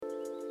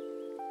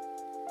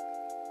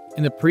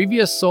In the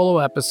previous solo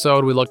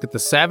episode, we looked at the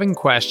 7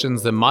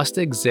 questions that must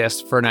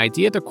exist for an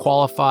idea to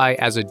qualify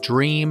as a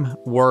dream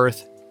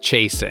worth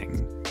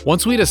chasing.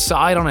 Once we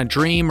decide on a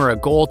dream or a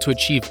goal to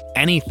achieve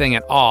anything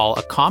at all,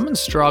 a common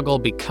struggle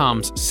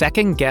becomes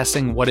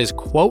second-guessing what is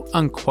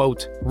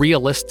quote-unquote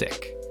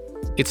realistic.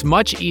 It's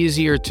much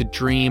easier to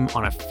dream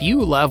on a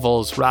few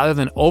levels rather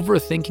than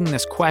overthinking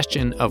this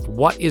question of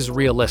what is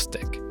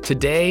realistic.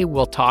 Today,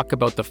 we'll talk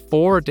about the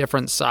 4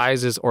 different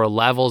sizes or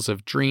levels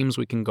of dreams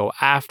we can go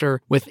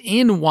after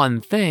within one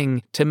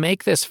thing to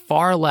make this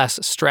far less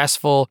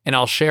stressful, and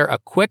I'll share a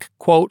quick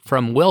quote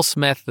from Will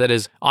Smith that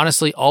has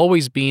honestly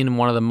always been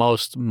one of the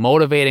most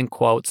motivating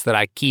quotes that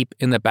I keep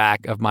in the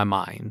back of my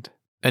mind.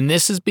 And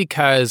this is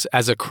because,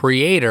 as a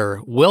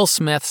creator, Will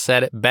Smith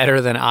said it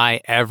better than I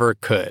ever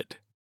could.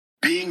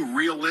 Being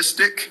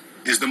realistic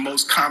is the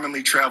most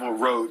commonly traveled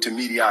road to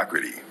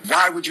mediocrity.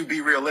 Why would you be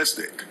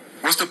realistic?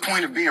 What's the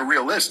point of being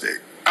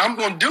realistic? I'm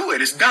going to do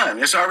it. It's done.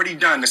 It's already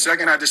done. The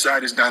second I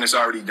decide it's done, it's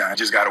already done. I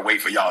just got to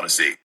wait for y'all to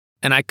see.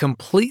 And I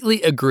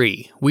completely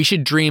agree. We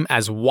should dream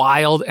as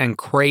wild and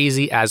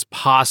crazy as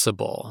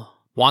possible.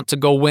 Want to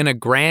go win a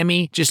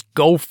Grammy? Just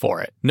go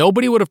for it.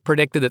 Nobody would have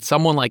predicted that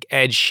someone like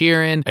Ed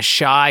Sheeran, a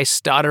shy,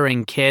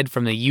 stuttering kid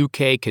from the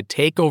UK, could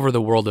take over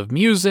the world of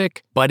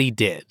music, but he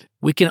did.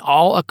 We can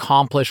all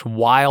accomplish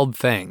wild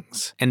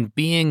things, and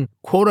being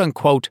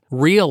quote-unquote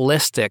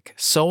realistic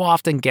so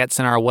often gets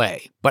in our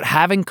way. But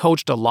having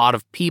coached a lot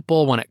of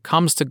people when it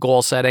comes to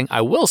goal setting, I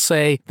will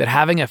say that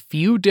having a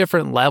few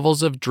different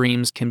levels of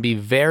dreams can be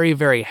very,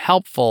 very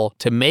helpful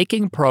to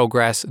making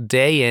progress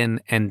day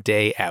in and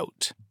day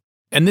out.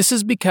 And this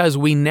is because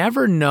we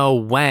never know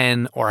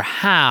when or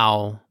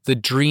how the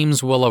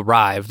dreams will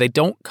arrive. They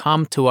don't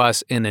come to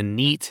us in a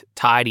neat,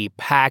 tidy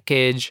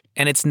package,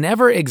 and it's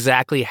never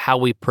exactly how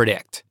we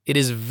predict. It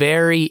is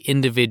very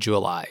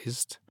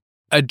individualized.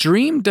 A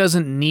dream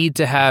doesn't need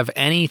to have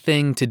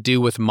anything to do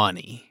with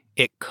money.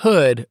 It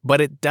could, but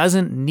it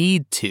doesn't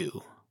need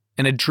to.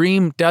 And a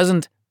dream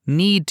doesn't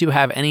need to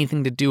have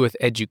anything to do with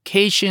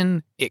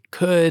education. It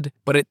could,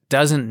 but it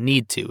doesn't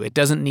need to. It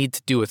doesn't need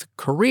to do with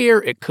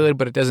career. It could,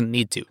 but it doesn't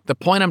need to. The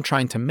point I'm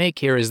trying to make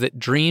here is that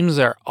dreams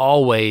are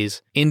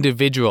always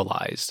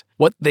individualized.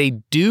 What they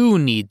do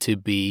need to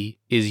be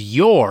is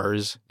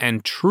yours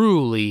and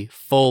truly,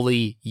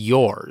 fully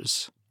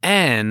yours.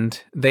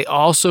 And they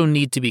also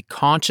need to be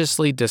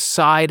consciously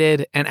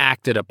decided and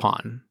acted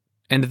upon.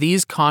 And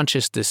these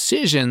conscious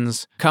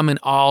decisions come in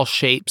all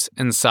shapes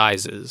and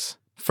sizes.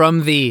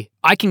 From the,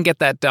 I can get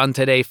that done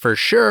today for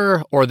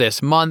sure, or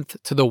this month,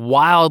 to the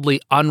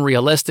wildly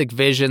unrealistic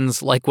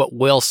visions like what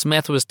Will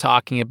Smith was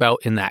talking about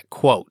in that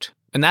quote.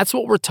 And that's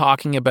what we're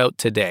talking about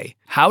today.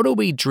 How do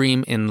we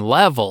dream in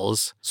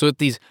levels so that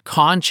these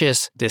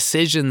conscious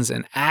decisions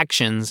and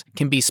actions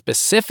can be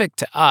specific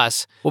to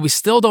us, but we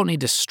still don't need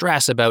to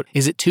stress about,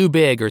 is it too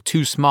big or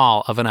too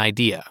small of an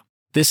idea?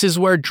 This is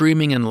where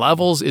dreaming in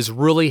levels is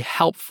really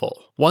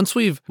helpful. Once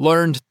we've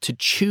learned to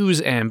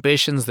choose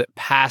ambitions that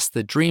pass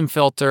the dream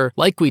filter,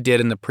 like we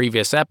did in the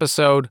previous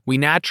episode, we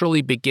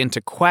naturally begin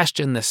to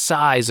question the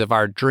size of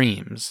our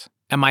dreams.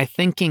 Am I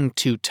thinking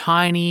too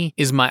tiny?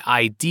 Is my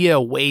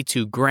idea way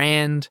too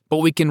grand? But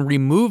we can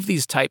remove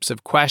these types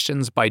of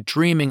questions by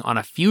dreaming on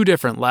a few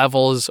different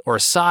levels or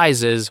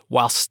sizes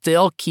while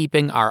still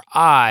keeping our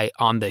eye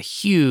on the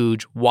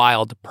huge,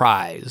 wild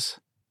prize.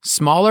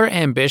 Smaller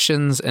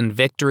ambitions and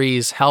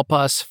victories help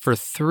us for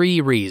 3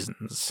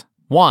 reasons.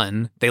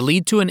 1, they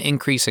lead to an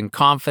increase in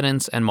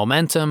confidence and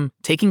momentum,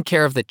 taking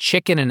care of the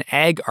chicken and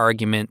egg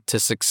argument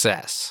to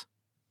success.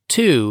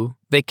 2,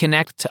 they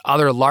connect to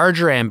other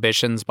larger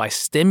ambitions by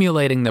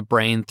stimulating the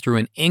brain through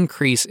an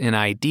increase in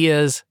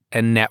ideas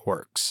and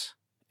networks.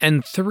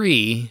 And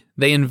 3,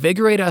 they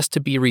invigorate us to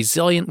be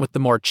resilient with the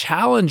more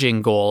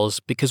challenging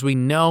goals because we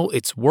know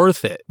it's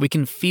worth it. We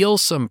can feel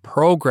some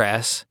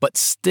progress, but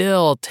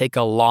still take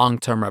a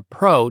long-term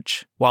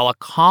approach while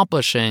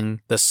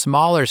accomplishing the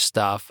smaller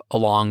stuff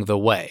along the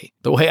way.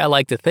 The way I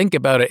like to think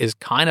about it is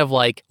kind of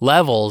like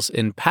levels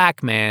in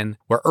Pac-Man,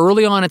 where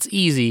early on it's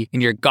easy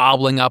and you're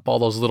gobbling up all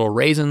those little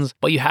raisins,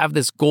 but you have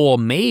this goal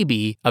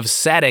maybe of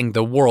setting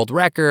the world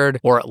record,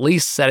 or at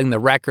least setting the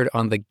record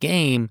on the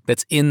game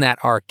that's in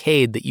that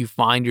arcade that you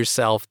find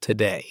yourself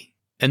today.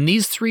 And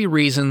these 3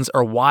 reasons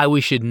are why we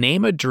should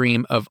name a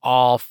dream of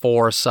all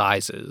 4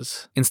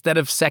 sizes. Instead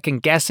of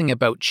second-guessing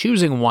about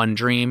choosing one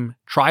dream,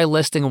 try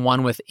listing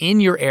one within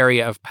your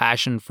area of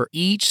passion for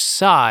each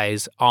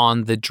size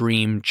on the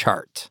dream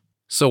chart.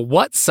 So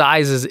what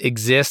sizes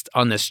exist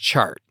on this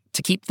chart?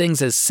 To keep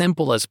things as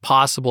simple as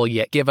possible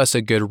yet give us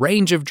a good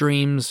range of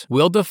dreams,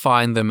 we'll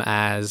define them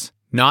as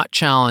not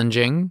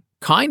challenging,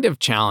 kind of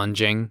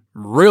challenging,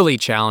 really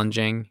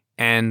challenging,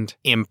 and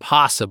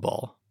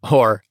impossible,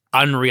 or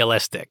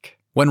unrealistic.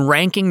 When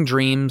ranking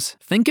dreams,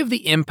 think of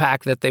the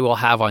impact that they will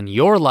have on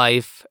your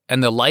life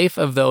and the life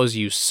of those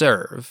you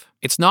serve.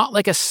 It's not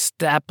like a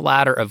step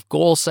ladder of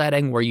goal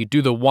setting where you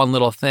do the one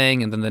little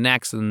thing and then the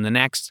next and then the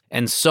next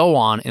and so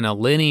on in a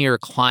linear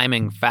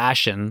climbing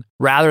fashion.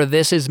 Rather,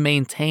 this is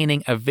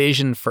maintaining a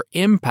vision for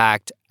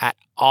impact at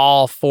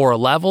all 4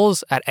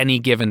 levels at any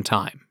given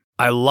time.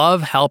 I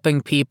love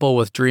helping people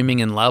with dreaming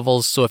in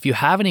levels, so if you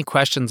have any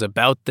questions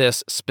about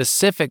this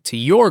specific to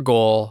your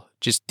goal,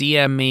 just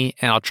DM me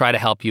and I'll try to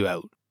help you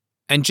out.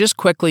 And just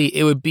quickly,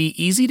 it would be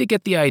easy to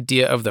get the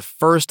idea of the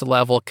first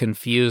level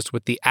confused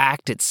with the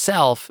act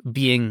itself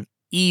being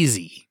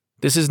easy.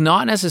 This is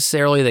not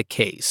necessarily the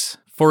case.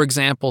 For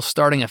example,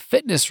 starting a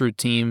fitness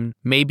routine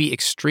may be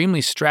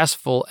extremely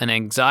stressful and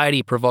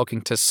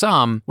anxiety-provoking to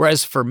some,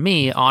 whereas for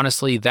me,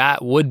 honestly,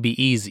 that would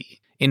be easy.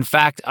 In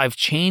fact, I've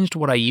changed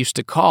what I used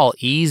to call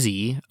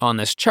easy on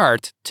this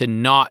chart to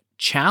not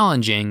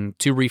challenging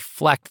to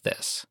reflect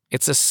this.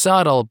 It's a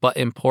subtle but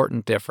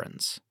important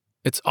difference.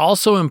 It's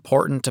also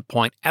important to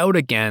point out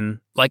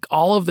again, like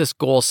all of this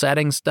goal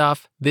setting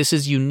stuff, this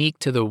is unique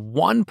to the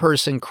one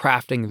person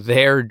crafting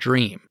their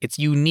dream. It's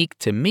unique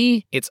to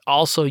me, it's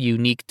also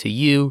unique to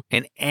you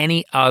and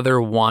any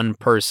other one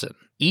person.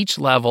 Each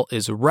level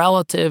is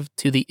relative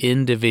to the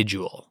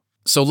individual.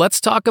 So let's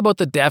talk about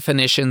the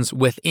definitions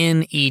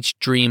within each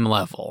dream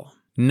level.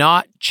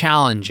 Not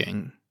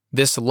challenging.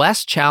 This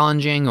less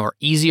challenging or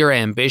easier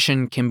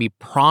ambition can be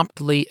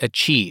promptly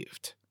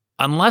achieved.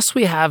 Unless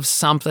we have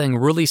something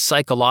really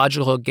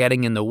psychological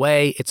getting in the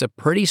way, it's a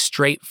pretty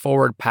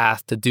straightforward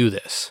path to do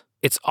this.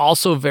 It's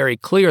also very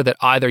clear that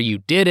either you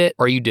did it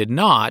or you did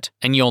not,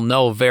 and you'll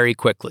know very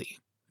quickly.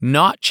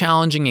 Not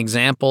challenging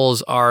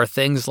examples are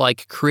things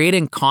like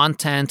creating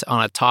content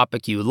on a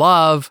topic you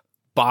love,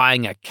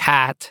 buying a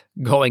cat,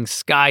 going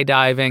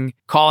skydiving,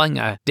 calling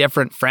a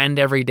different friend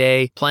every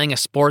day, playing a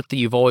sport that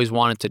you've always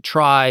wanted to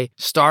try,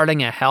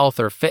 starting a health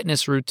or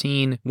fitness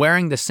routine,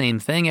 wearing the same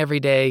thing every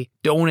day,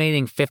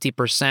 donating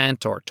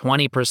 50% or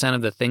 20%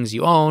 of the things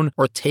you own,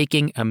 or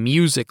taking a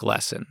music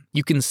lesson.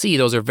 You can see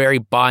those are very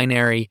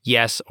binary,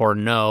 yes or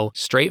no,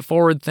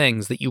 straightforward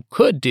things that you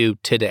could do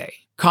today.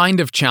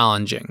 Kind of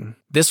challenging.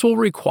 This will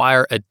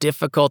require a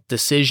difficult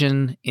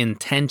decision,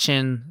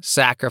 intention,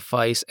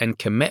 sacrifice, and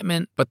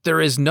commitment, but there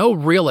is no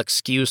real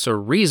excuse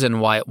or reason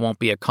why it won't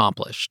be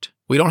accomplished.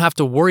 We don't have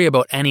to worry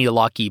about any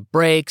lucky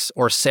breaks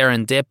or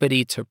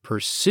serendipity to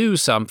pursue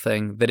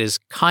something that is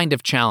kind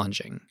of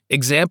challenging.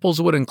 Examples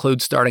would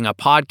include starting a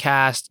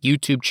podcast,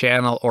 YouTube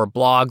channel, or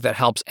blog that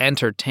helps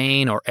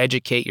entertain or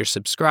educate your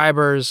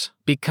subscribers,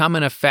 become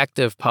an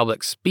effective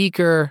public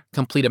speaker,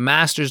 complete a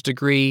master's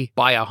degree,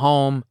 buy a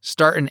home,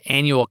 start an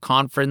annual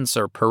conference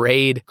or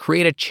parade,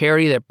 create a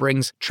charity that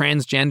brings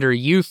transgender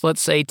youth,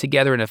 let's say,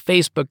 together in a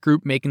Facebook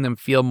group, making them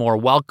feel more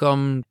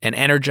welcome and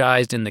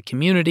energized in the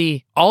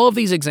community. All of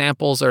these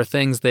examples are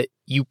things that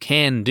you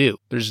can do.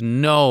 There's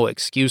no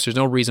excuse, there's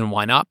no reason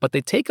why not, but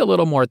they take a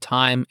little more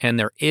time and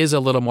there is a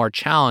little more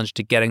challenge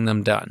to getting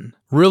them done.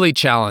 Really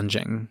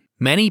challenging.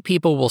 Many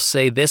people will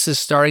say this is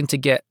starting to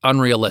get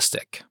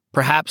unrealistic.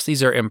 Perhaps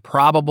these are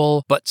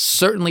improbable, but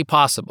certainly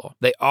possible.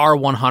 They are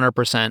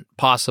 100%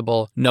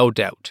 possible, no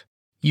doubt.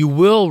 You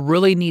will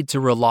really need to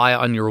rely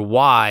on your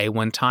why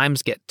when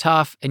times get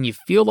tough and you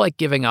feel like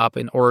giving up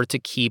in order to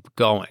keep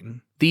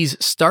going.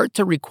 These start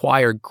to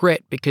require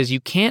grit because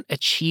you can't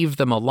achieve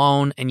them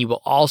alone, and you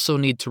will also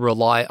need to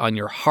rely on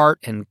your heart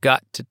and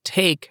gut to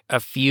take a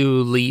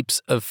few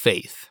leaps of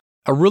faith.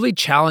 A really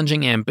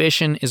challenging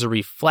ambition is a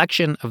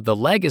reflection of the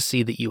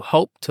legacy that you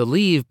hope to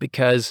leave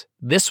because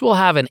this will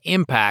have an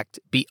impact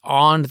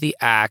beyond the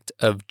act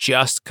of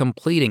just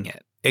completing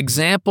it.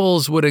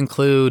 Examples would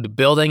include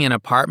building an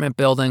apartment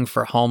building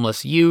for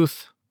homeless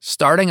youth,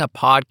 starting a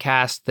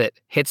podcast that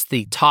hits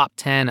the top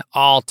 10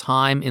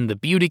 all-time in the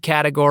beauty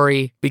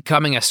category,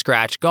 becoming a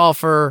scratch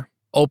golfer,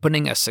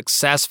 opening a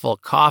successful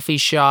coffee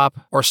shop,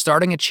 or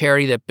starting a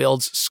charity that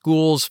builds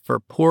schools for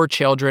poor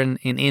children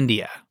in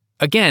India.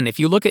 Again, if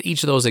you look at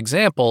each of those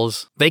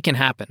examples, they can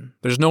happen.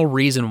 There's no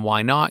reason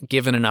why not,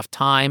 given enough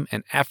time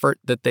and effort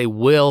that they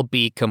will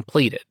be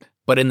completed.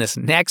 But in this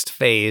next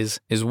phase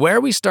is where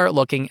we start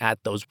looking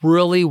at those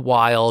really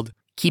wild,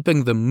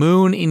 keeping the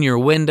moon in your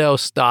window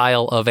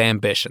style of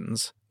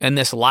ambitions. And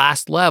this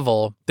last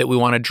level that we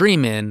want to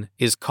dream in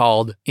is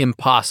called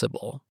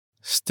impossible.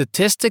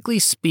 Statistically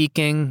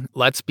speaking,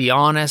 let's be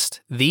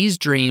honest, these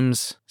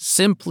dreams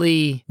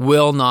simply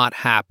will not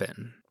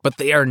happen, but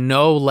they are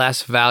no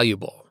less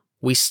valuable.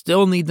 We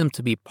still need them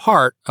to be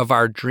part of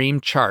our dream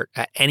chart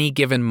at any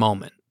given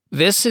moment.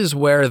 This is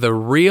where the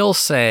real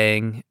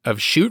saying of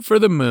shoot for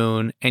the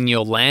moon and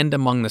you'll land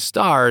among the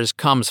stars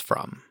comes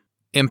from.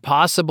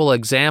 Impossible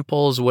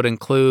examples would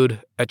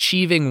include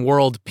achieving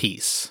world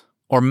peace,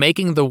 or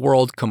making the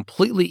world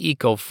completely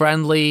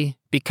eco-friendly,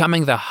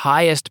 becoming the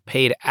highest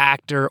paid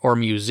actor or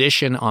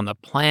musician on the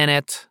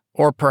planet,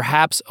 or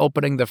perhaps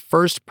opening the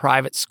first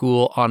private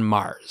school on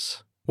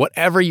Mars.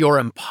 Whatever your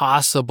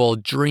impossible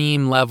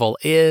dream level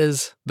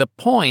is, the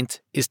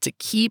point is to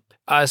keep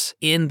us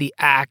in the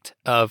act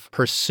of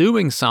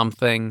pursuing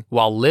something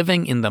while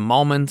living in the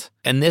moment,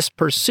 and this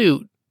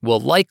pursuit will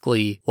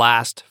likely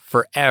last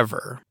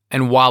forever.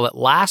 And while it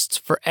lasts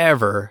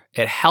forever,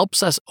 it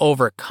helps us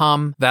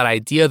overcome that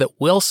idea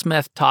that Will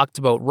Smith talked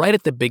about right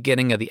at the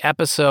beginning of the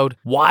episode.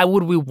 Why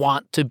would we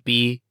want to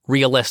be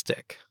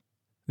realistic?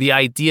 The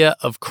idea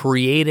of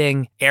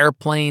creating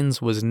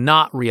airplanes was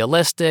not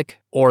realistic,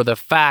 or the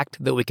fact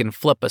that we can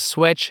flip a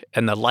switch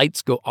and the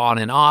lights go on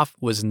and off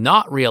was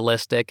not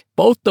realistic.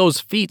 Both those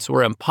feats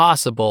were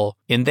impossible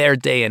in their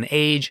day and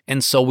age,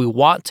 and so we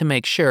want to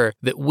make sure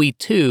that we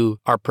too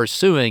are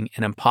pursuing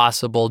an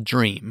impossible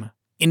dream.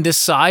 In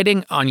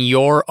deciding on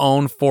your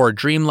own 4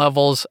 dream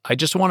levels, I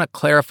just want to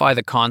clarify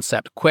the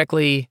concept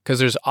quickly because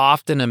there's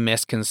often a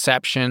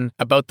misconception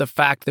about the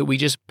fact that we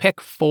just pick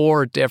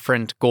 4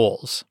 different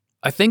goals.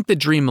 I think the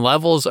dream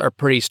levels are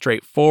pretty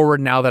straightforward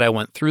now that I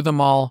went through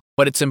them all,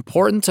 but it's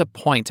important to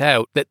point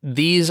out that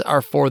these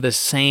are for the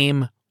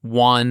same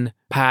one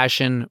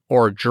passion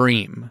or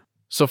dream.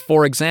 So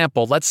for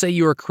example, let's say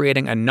you are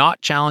creating a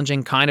not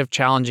challenging, kind of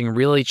challenging,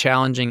 really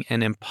challenging,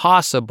 and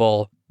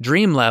impossible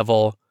dream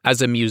level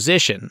as a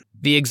musician.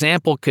 The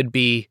example could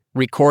be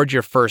record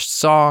your first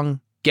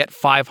song, get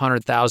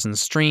 500,000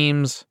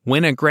 streams,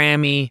 win a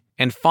Grammy,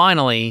 and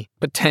finally,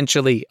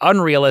 potentially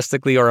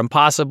unrealistically or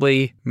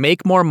impossibly,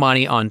 make more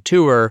money on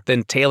tour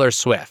than Taylor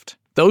Swift.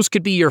 Those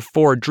could be your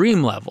 4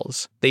 dream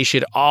levels. They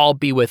should all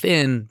be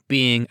within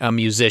being a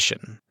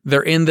musician.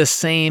 They're in the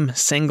same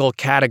single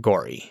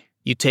category.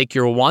 You take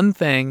your one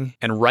thing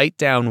and write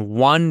down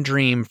one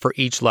dream for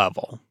each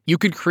level. You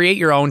could create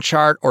your own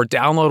chart or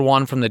download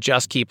one from the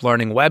Just Keep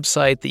Learning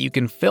website that you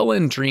can fill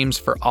in dreams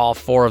for all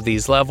 4 of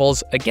these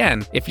levels.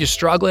 Again, if you're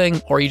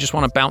struggling or you just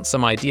want to bounce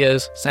some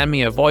ideas, send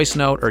me a voice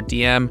note or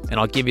DM and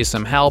I'll give you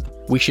some help.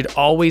 We should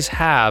always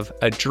have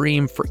a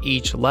dream for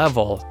each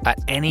level at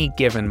any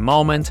given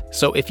moment.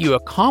 So if you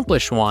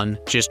accomplish one,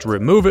 just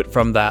remove it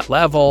from that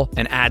level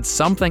and add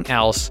something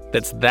else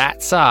that's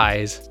that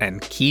size and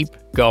keep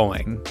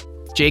going.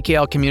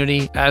 JKL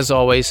community, as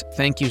always,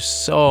 thank you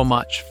so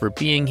much for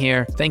being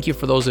here. Thank you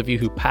for those of you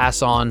who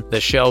pass on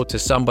the show to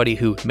somebody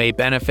who may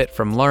benefit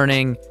from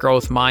learning,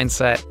 growth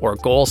mindset, or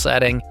goal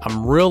setting.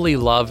 I'm really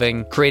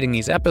loving creating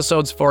these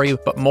episodes for you,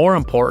 but more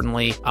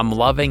importantly, I'm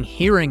loving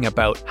hearing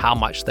about how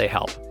much they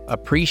help.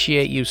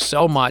 Appreciate you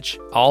so much.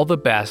 All the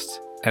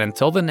best. And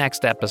until the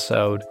next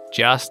episode,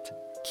 just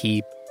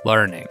keep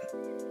learning.